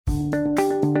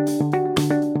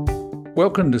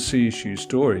Welcome to CSU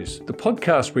Stories, the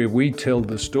podcast where we tell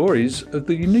the stories of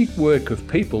the unique work of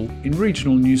people in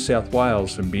regional New South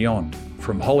Wales and beyond.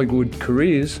 From Hollywood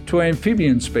careers to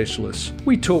amphibian specialists,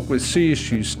 we talk with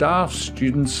CSU staff,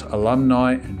 students,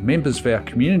 alumni and members of our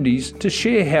communities to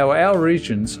share how our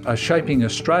regions are shaping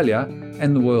Australia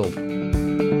and the world.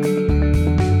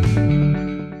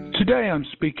 Today I'm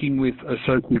speaking with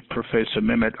Associate Professor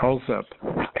Mehmet Ozalp,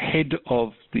 Head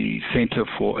of the Centre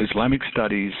for Islamic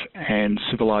Studies and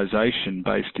Civilisation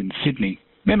based in Sydney.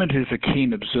 Mehmet is a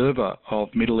keen observer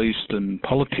of Middle Eastern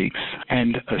politics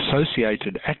and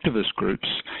associated activist groups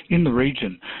in the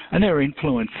region and their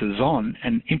influences on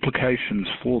and implications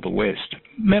for the West.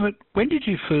 Mehmet, when did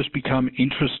you first become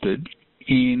interested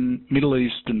in Middle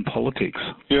Eastern politics?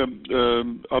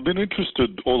 I've been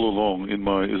interested all along in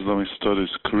my Islamic Studies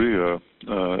career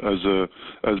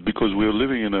because we are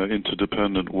living in an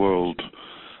interdependent world.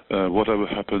 Whatever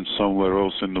happens somewhere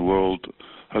else in the world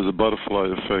has a butterfly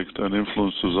effect and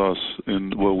influences us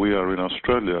in where we are in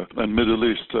Australia. And Middle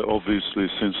East, obviously,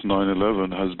 since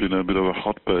 9/11, has been a bit of a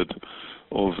hotbed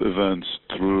of events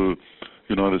through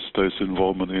United States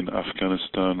involvement in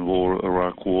Afghanistan war,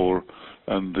 Iraq war,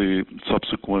 and the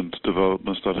subsequent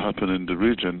developments that happen in the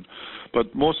region.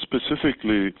 But more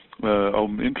specifically,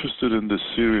 I'm interested in the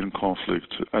Syrian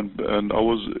conflict, and I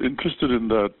was interested in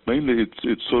that mainly.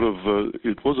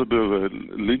 It was a bit of a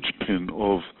linchpin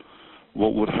of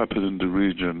what would happen in the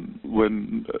region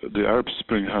when the Arab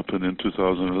Spring happened in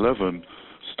 2011.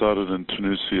 Started in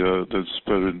Tunisia, then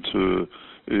spread into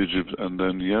Egypt, and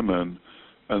then Yemen,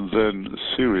 and then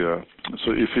Syria.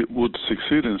 So if it would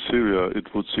succeed in Syria,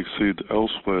 it would succeed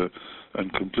elsewhere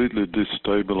and completely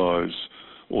destabilize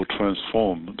or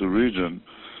transform the region.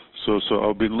 So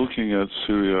I've been looking at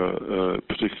Syria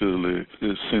particularly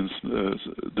since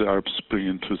the Arab Spring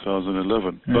in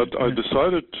 2011. But I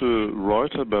decided to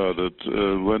write about it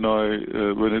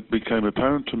when it became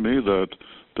apparent to me that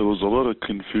there was a lot of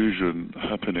confusion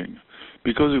happening,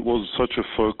 because it was such a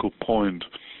focal point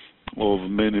of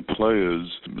many players,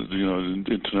 in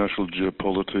international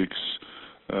geopolitics,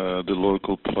 the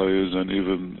local players, and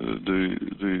even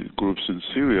the groups in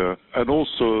Syria, and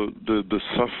also the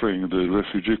suffering, the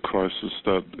refugee crisis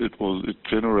that it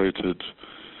generated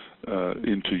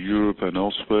into Europe and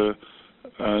elsewhere,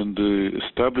 and the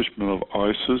establishment of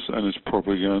ISIS and its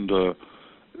propaganda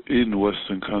in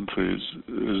Western countries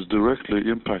is directly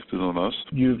impacted on us.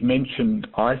 You've mentioned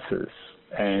ISIS,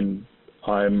 and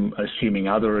I'm assuming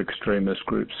other extremist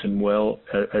groups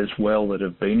as well that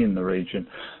have been in the region.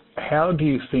 How do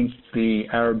you think the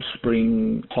Arab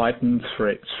Spring heightened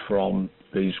threats from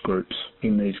these groups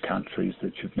in these countries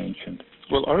that you've mentioned?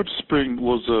 Well, Arab Spring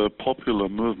was a popular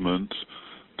movement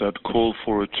that called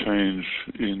for a change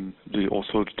in the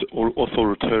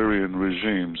authoritarian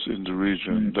regimes in the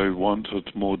region. They wanted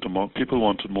people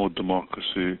wanted more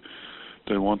democracy.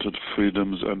 They wanted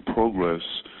freedoms and progress.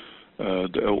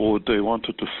 They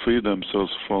wanted to free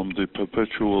themselves from the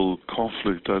perpetual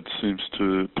conflict that seems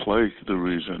to plague the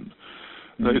region.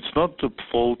 Now, it's not the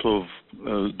fault of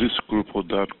this group or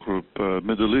that group.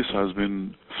 Middle East has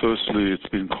been, firstly, it's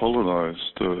been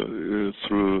colonized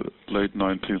through late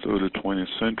 19th, early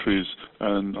 20th centuries,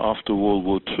 and after World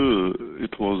War II,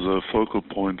 it was a focal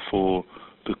point for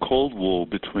the Cold War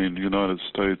between the United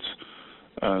States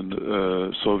and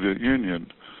Soviet Union,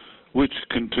 which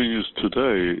continues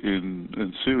today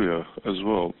in Syria as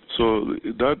well. So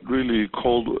that really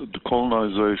the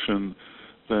colonization,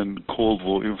 then Cold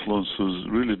War influences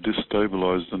really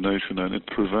destabilized the nation, and it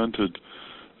prevented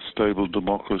stable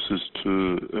democracies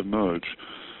to emerge.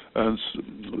 And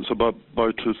so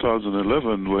by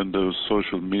 2011, when there was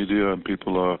social media and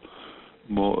people are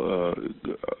more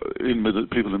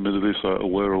people in the Middle East are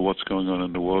aware of what's going on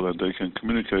in the world and they can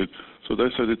communicate. So they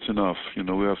said it's enough. We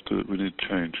need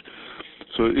change.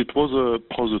 So it was a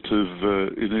positive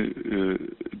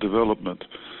development.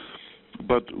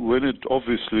 But when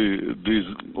these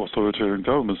authoritarian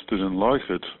governments didn't like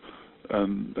it,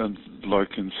 and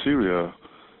like in Syria,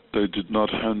 they did not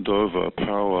hand over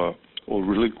power or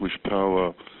relinquish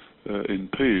power in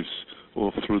peace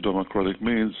or through democratic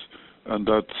means, and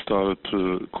that started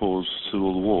to cause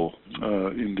civil war,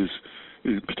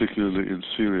 particularly in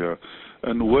Syria.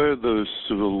 And where there is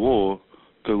civil war,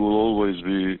 there will always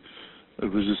be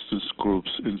resistance groups,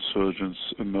 insurgents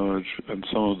emerge, and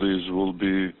some of these will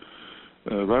be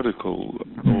radical,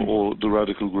 or the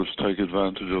radical groups take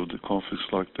advantage of the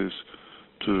conflicts like this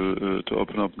to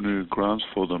open up new grounds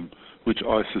for them, which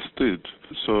ISIS did.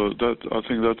 So I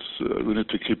think we need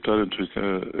to keep that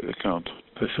into account.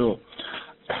 For sure.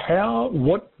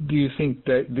 What do you think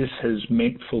that this has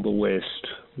meant for the West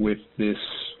with this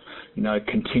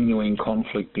continuing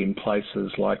conflict in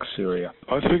places like Syria?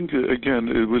 I think, again,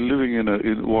 we're living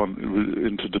in one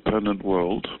interdependent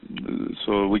world,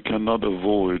 so we cannot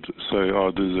avoid say,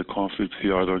 there's a conflict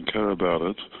here, I don't care about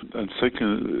it. And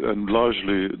second, and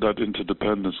largely that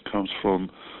interdependence comes from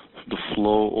the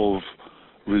flow of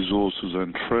resources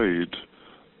and trade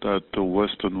that the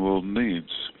Western world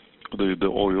needs. The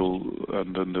oil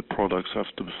and then the products have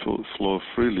to flow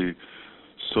freely.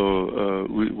 So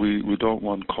we don't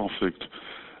want conflict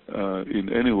in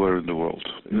anywhere in the world.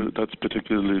 That's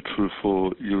particularly true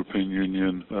for European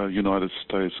Union, United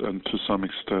States, and to some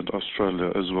extent Australia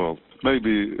as well.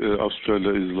 Maybe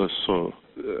Australia is less so.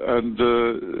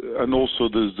 And also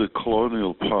there's the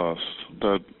colonial past,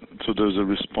 so there's a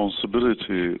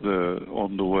responsibility there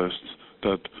on the West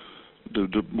that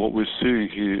what we're seeing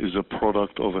here is a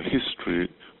product of a history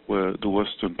where the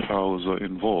Western powers are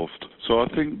involved. So I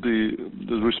think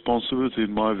the responsibility,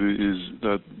 in my view, is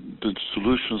that the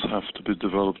solutions have to be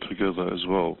developed together as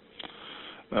well.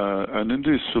 And in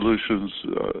these solutions,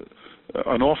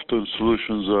 and often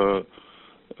solutions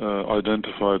are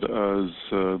identified as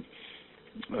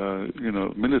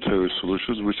military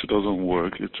solutions, which doesn't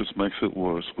work. It just makes it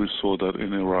worse. We saw that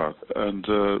in Iraq. And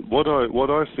what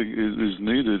I think is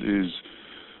needed is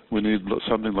we need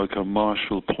something like a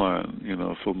Marshall Plan,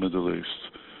 for Middle East.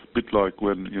 A bit like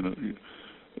when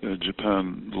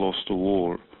Japan lost the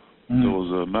war. There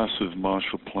was a massive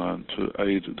Marshall Plan to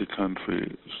aid the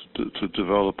country to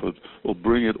develop it or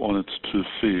bring it on its 2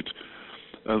 feet.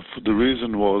 And the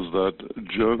reason was that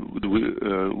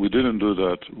we didn't do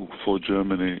that for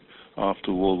Germany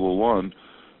after World War I.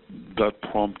 That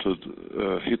prompted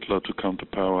Hitler to come to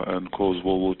power and cause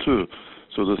World War II.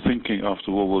 So the thinking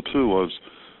after World War II was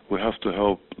we have to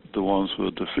help the ones who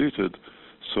are defeated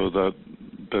so that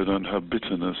they don't have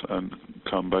bitterness and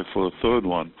come back for a third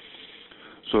one.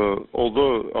 So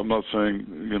although I'm not saying,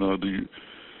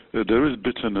 there is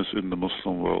bitterness in the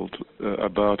Muslim world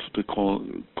about the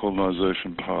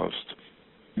colonization past,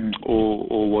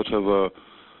 or whatever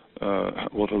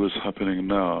is happening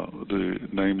now,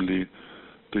 namely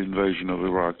the invasion of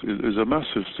Iraq, is a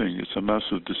massive thing. It's a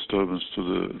massive disturbance to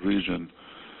the region.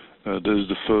 There's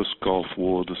the first Gulf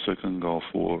War, the second Gulf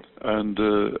War, and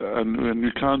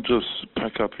you can't just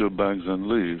pack up your bags and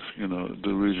leave,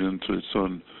 the region to its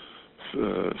own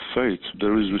fate.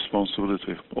 There is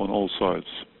responsibility on all sides.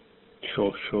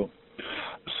 Sure.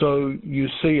 So you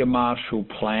see a Marshall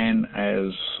Plan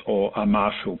or a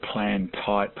Marshall Plan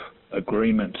type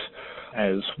agreement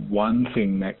as one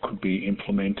thing that could be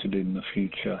implemented in the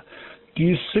future.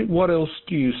 What else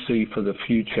do you see for the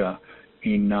future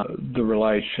in the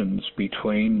relations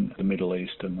between the Middle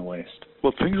East and the West?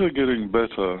 Well, things are getting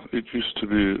better. It used to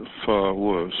be far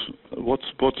worse.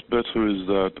 What's better is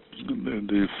that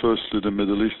firstly the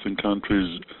Middle Eastern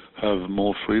countries have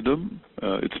more freedom.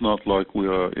 It's not like we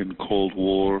are in Cold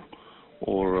War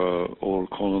or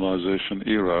colonization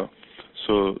era.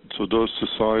 So those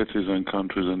societies and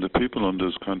countries and the people in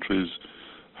those countries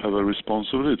have a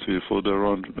responsibility for their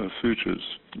own futures.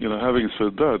 Having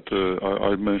said that,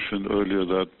 I mentioned earlier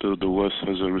that the West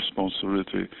has a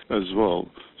responsibility as well.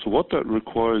 So what that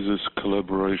requires is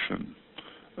collaboration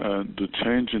and the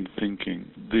change in thinking.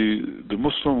 The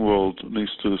Muslim world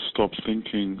needs to stop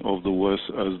thinking of the West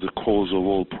as the cause of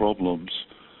all problems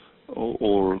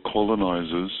or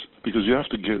colonizers, because you have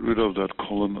to get rid of that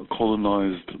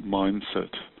colonized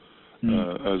mindset,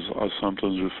 as I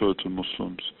sometimes refer to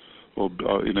Muslims, or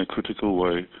in a critical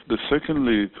way.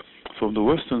 Secondly, from the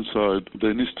Western side,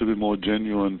 there needs to be more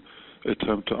genuine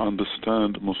attempt to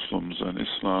understand Muslims and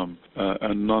Islam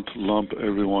and not lump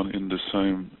everyone in the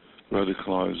same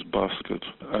radicalized basket,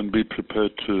 and be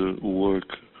prepared to work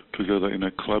together in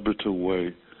a collaborative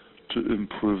way to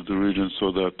improve the region so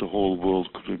that the whole world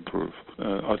could improve.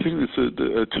 I think it's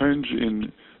a change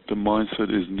in the mindset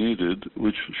is needed,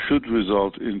 which should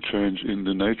result in change in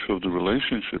the nature of the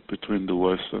relationship between the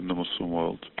West and the Muslim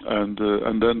world, and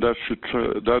then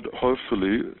that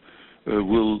hopefully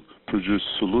will produce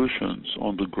solutions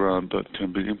on the ground that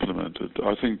can be implemented.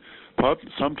 I think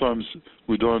sometimes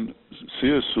we don't see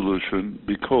a solution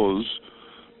because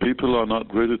people are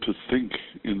not ready to think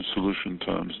in solution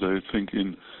terms. They think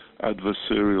in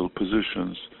adversarial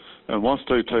positions, and once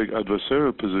they take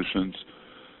adversarial positions,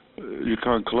 you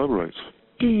can't collaborate.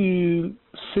 Do you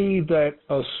see that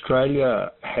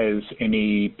Australia has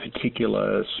any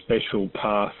particular special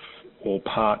path or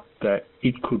part that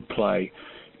it could play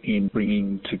in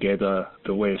bringing together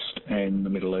the West and the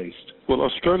Middle East? Well,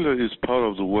 Australia is part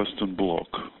of the Western Bloc,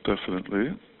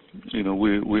 definitely.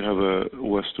 we have a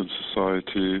Western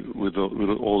society with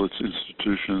all its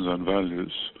institutions and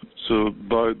values. So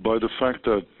by the fact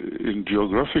that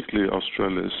geographically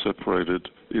Australia is separated,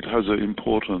 it has an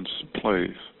importance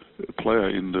player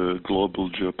in the global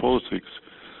geopolitics.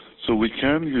 So we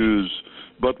can use,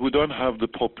 but we don't have the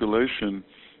population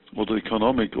or the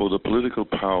economic or the political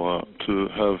power to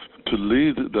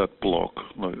lead that bloc.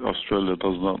 Like Australia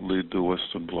does not lead the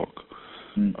Western bloc.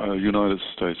 United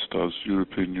States does,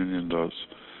 European Union does.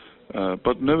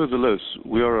 But nevertheless,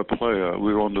 we are a player,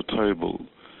 we're on the table,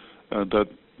 that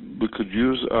we could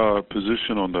use our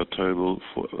position on that table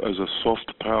as a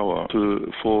soft power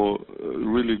for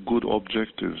really good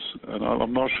objectives. And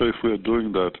I'm not sure if we are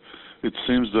doing that. It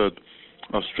seems that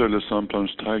Australia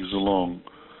sometimes tags along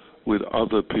with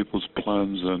other people's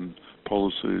plans and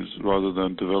policies rather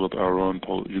than develop our own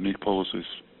unique policies.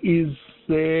 Is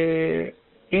there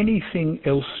anything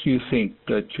else you think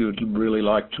that you'd really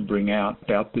like to bring out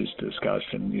about this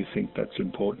discussion? You think that's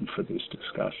important for this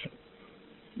discussion?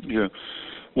 Yeah.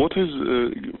 What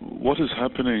is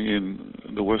happening in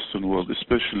the Western world,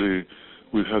 especially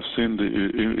we have seen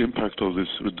the impact of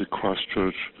this with the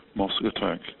Christchurch mosque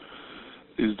attack,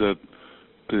 is that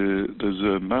there's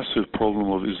a massive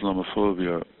problem of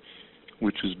Islamophobia,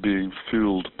 which is being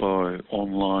fueled by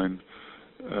online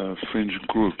fringe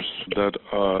groups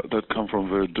that come from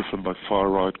very different, like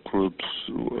far-right groups,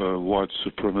 white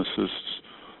supremacists,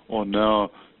 or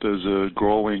now there's a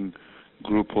growing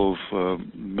group of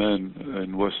men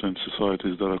in Western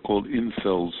societies that are called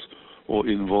incels, or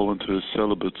involuntary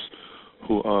celibates,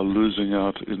 who are losing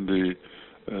out in the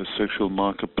sexual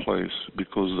marketplace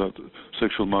because that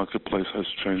sexual marketplace has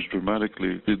changed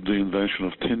dramatically with the invention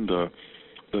of Tinder,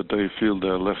 that they feel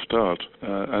they're left out.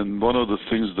 And one of the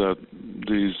things that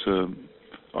these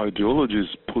ideologies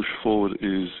push forward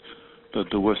is that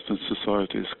the Western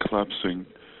society is collapsing,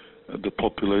 the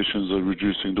populations are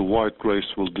reducing, the white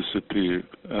race will disappear,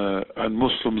 and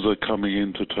Muslims are coming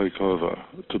in to take over,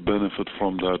 to benefit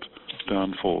from that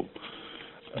downfall,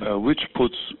 which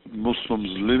puts Muslims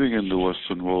living in the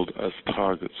Western world as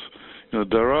targets.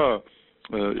 There are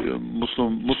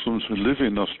Muslims who live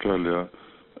in Australia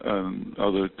and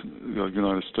other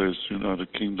United States, United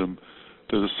Kingdom.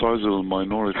 There's a sizable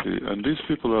minority, and these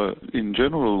people are, in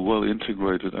general, well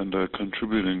integrated and they're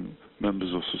contributing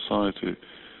members of society.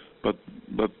 But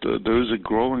there is a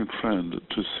growing trend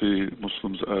to see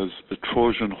Muslims as a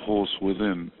Trojan horse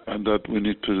within, and that we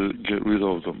need to get rid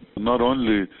of them. Not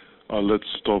only let's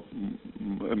stop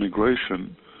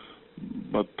immigration,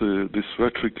 but this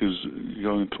rhetoric is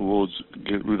going towards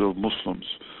get rid of Muslims.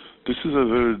 This is a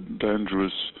very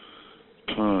dangerous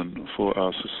turn for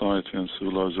our society and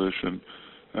civilization,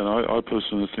 and I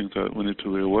personally think that we need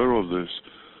to be aware of this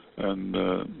and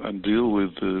deal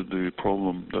with the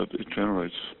problem that it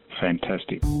generates.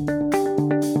 Fantastic.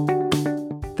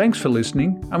 Thanks for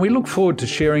listening, and we look forward to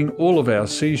sharing all of our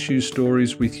CSU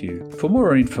stories with you. For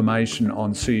more information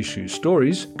on CSU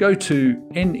stories, go to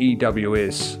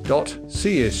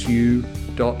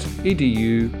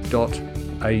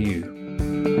news.csu.edu.au.